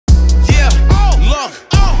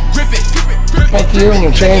you and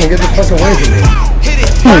the chain and get the fuck away from me.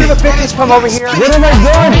 Son of a bitches, come over here. What have I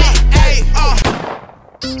done?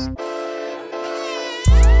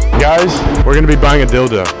 Guys, we're gonna be buying a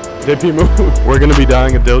dildo. JP, move. We're gonna be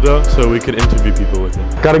buying a dildo so we could interview people with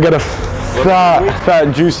it. Gotta get a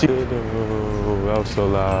fat, juicy dildo. That was so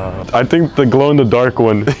loud. I think the glow-in-the-dark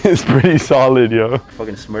one is pretty solid, yo.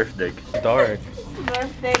 Fucking Smurf dick. Dark.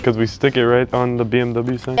 Because we stick it right on the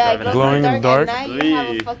BMW thing. Yeah, glowing in the dark. At night, you have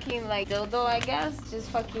a fucking like dildo, I guess, just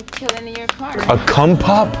fucking chilling in your car. A cum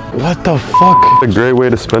pop? What the fuck? A great way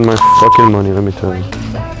to spend my fucking money, let me tell you.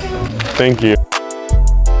 Thank you.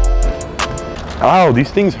 Ow,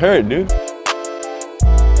 these things hurt, dude.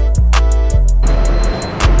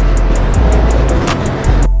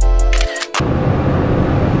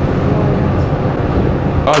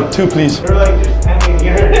 Two, please. They're like just hanging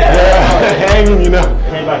here. Yeah, hanging, you know.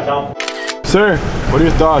 Hey, back down. Sir, what are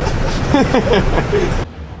your thoughts?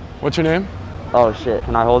 What's your name? Oh shit,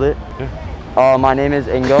 can I hold it? Yeah. My name is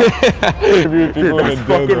Ingo. Dude, that's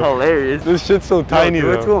fucking hilarious. This shit's so tiny though.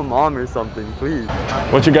 though. Do it to a mom or something, please.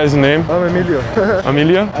 What's your guys' name? I'm Emilio.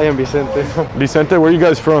 Emilio? I am Vicente. Vicente, where are you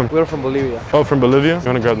guys from? We're from Bolivia. Oh, from Bolivia? You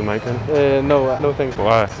wanna grab the mic in? No thanks.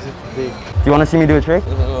 Why? Do you wanna see me do a trick?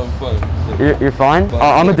 I'm fine. You're fine?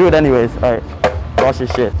 I'm gonna do it anyways. Alright, watch your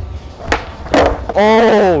shit.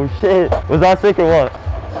 Oh shit, was that sick or what?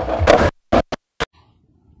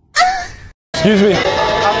 Excuse me.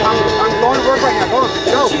 I'm going to work right now.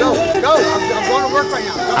 Go. I'm going to work right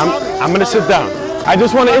now. I'm gonna sit down. I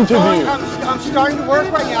just want to interview you. I'm starting to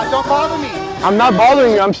work right now. Don't bother me. I'm not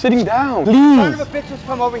bothering you. I'm sitting down. Son Please. of a bitches,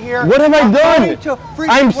 come over here. What have I done?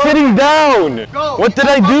 I'm sitting down. Go. What did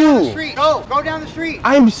I Down the do? street. Go down the street.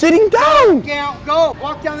 I'm sitting down. Go.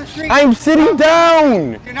 Walk down the street. I'm sitting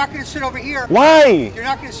down. You're not going to sit over here. Why? You're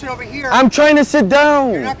not going to sit over here. I'm trying to sit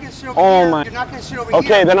down. You're not going to sit over Oh here. my. You're not going to sit over here.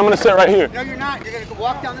 Okay, then I'm gonna sit right here. No, you're not. You're going to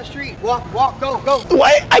walk down the street. Walk. Go.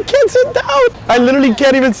 Why? I can't sit down. I literally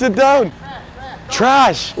can't even sit down.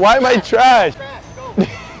 Trash. Why am I trash?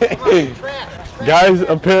 Guys,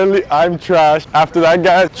 apparently I'm trash. After that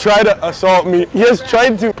guy tried to assault me, he has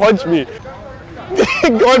tried to punch me.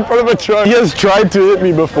 Go in front of a truck. He has tried to hit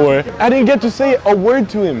me before. I didn't get to say a word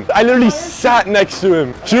to him. I literally sat next to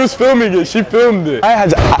him. She was filming it. She filmed it. I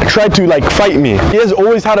has tried to like fight me. He has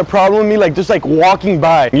always had a problem with me, like just like walking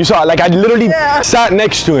by. You saw, like I literally sat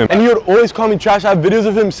next to him, and he would always call me trash. I have videos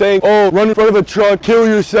of him saying, "Oh, run in front of a truck, kill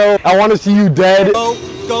yourself. I want to see you dead." Go.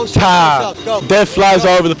 Go. Dead flies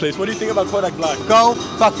all over the place. What do you think about Kodak Black? Go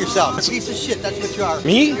fuck yourself. A piece of shit, that's what you are.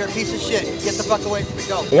 Me? You're a piece of shit. Get the fuck away from me.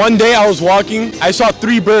 Go. One day I was walking, I saw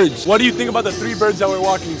 3 birds. What do you think about the 3 birds that were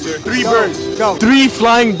walking, sir? 3 birds. Go. 3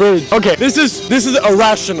 flying birds. Okay, this is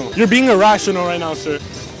irrational. You're being irrational right now, sir.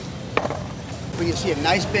 When you see a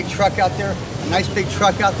nice big truck out there,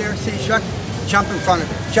 city truck, jump in front of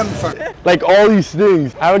it. Like all these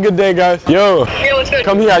things. Have a good day, guys. Yo,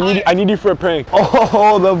 come here. I need you for a prank.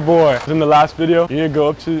 Oh, the boy. In the last video, you need to go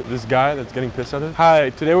up to this guy that's getting pissed at us.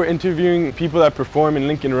 Hi, today we're interviewing people that perform in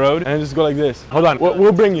Lincoln Road, and just go like this. Hold on,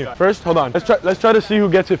 we'll bring you. First, hold on. Let's try to see who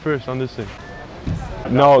gets it first on this thing.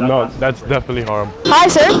 No, that's definitely horrible. Hi,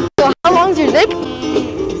 sir. So how long's your dick?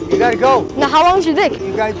 You gotta go. Now, how long's your dick?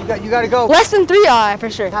 You gotta go. Less than 3, for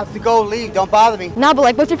sure. You have to go, leave. Don't bother me. Nah, but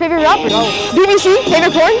like, what's your favorite rapper? No. BBC?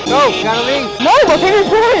 Favorite porn? No, you gotta leave. No, but favorite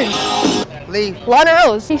porn. Leave. Lana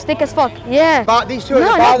Rose. He's thick as fuck. Yeah. These two are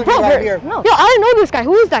bothering me right here. No. Yo, I don't know this guy.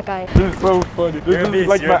 Who is that guy? This is so funny. This is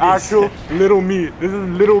like my actual little me. This is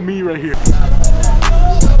little me right here.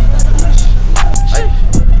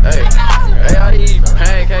 Hey, all these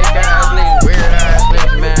pancake ass niggas, weird ass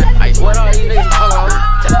niggas, man. What are you niggas talking about?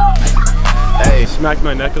 Hey, Smacked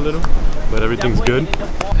my neck a little, but everything's good.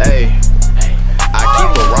 hey, I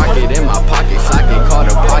keep a rocket in my pocket, socket, call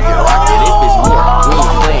the pocket rocket. If it's more, we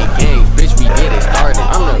ain't playing games, bitch, we get it started.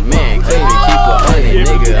 I'm the man, clean to keep a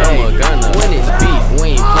 100, nigga, I'm a gunner. When it's beef,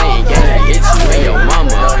 we ain't playing games, hit you and your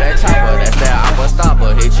mama. Know that chopper, that's that oppa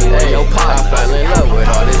stopper, hit you and your pop. I fell in love with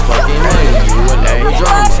all this fucking money, you a name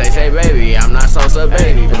drum. Say, baby, I'm not Sosa,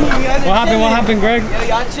 baby. What happened, Greg?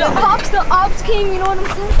 The ops king, you know what I'm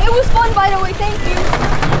saying? It was fun, by the way, thank you.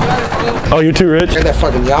 Oh, you're too rich? Got that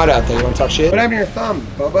fucking yacht out there. You wanna talk shit? What happened to your thumb,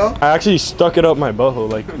 Bobo? I actually stuck it up my butthole,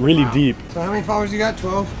 like really deep. So how many followers you got?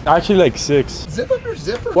 12? Actually like 6. Zip up your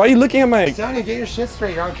zipper. Why are you looking at my... Johnny, get your shit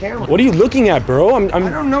straight. You're on camera. What are you looking at, bro? I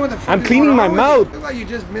don't know what the fuck I'm is cleaning going my on with mouth. you. Look like you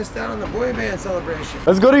just missed out on the boy band celebration.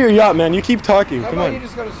 Let's go to your yacht, man. You keep talking. How Come about on. you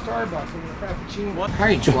just go to Starbucks and get a frappuccino? How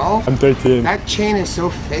are you, 12? I'm 13. That chain is so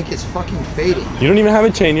fake, it's fucking fucking fading. You don't even have a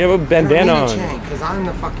chain. You have a bandana on. Because I'm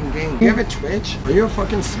the fucking game. You have a twitch? Are you a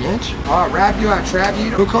fucking snitch? I'll rap you, I'll trap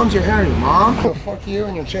you. Who combs your hair? Your mom? I'll fuck you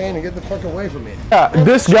and your chain and get the fuck away from me. Yeah,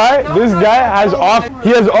 this guy has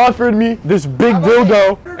offered me this big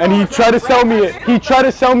dildo, and he tried to sell me it. He tried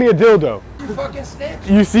to sell me a dildo. You fucking snitch.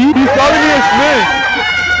 You see? He's calling me a snitch.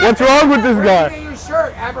 What's wrong with this guy? Get your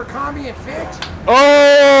shirt, Abercrombie and Fitch.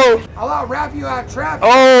 Oh! I'll wrap you, I'll trap you.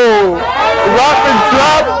 Oh! Rap and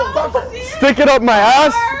trap? Stick it up my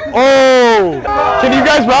ass? Oh! Can you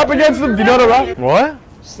guys rap against them? Do you know how to rap? What?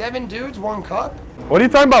 7 dudes, 1 cup? What are you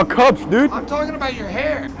talking about cups, dude? I'm talking about your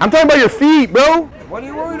hair. I'm talking about your feet, bro. What are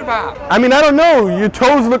you worried about? I mean, I don't know. Your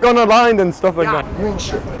toes look unaligned and stuff like that. You ain't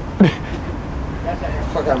shit.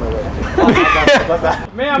 Fuck out of my way.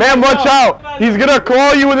 Ma'am, watch out. He's gonna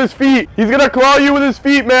claw you with his feet. He's gonna claw you with his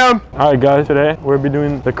feet, ma'am. All right, guys, today we'll be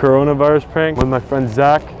doing the coronavirus prank with my friend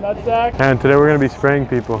Zach. That's Zach. And today we're gonna be spraying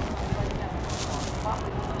people.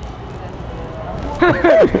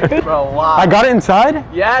 Bro, wow. I got it inside?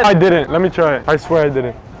 Yes. I didn't. Let me try it. I swear I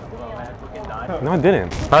didn't. No, I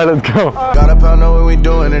didn't. All right, let's go. Got a pound of what we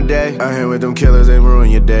doing today. I here with them killers, they ruin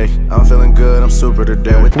your day. I'm feeling good, I'm super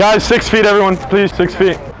today. Guys, 6 feet, everyone. Please, 6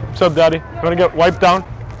 feet. What's up, daddy? You wanna get wiped down?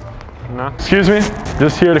 No. Excuse me?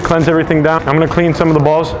 Just here to cleanse everything down. I'm gonna clean some of the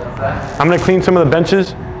balls. I'm gonna clean some of the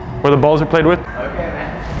benches where the balls are played with.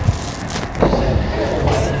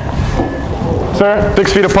 Sir,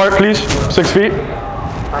 6 feet apart, please. 6 feet.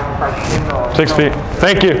 6 feet.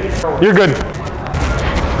 Thank you. You're good.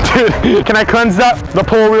 Dude, can I cleanse the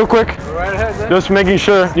pole real quick? Right ahead, then. Just making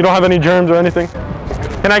sure you don't have any germs or anything.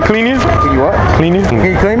 Can I clean you? You what? Clean you? Can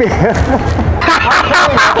you clean me?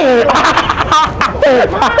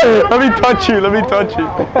 Let me touch you. Let me touch you.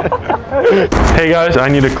 Hey guys, I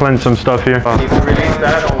need to cleanse some stuff here. You can release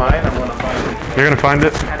that online. I'm gonna find it. You're gonna find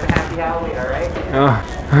it? Happy Halloween, alright?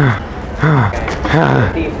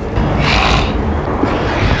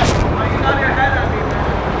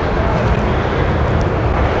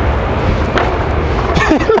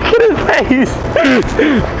 Look at his face.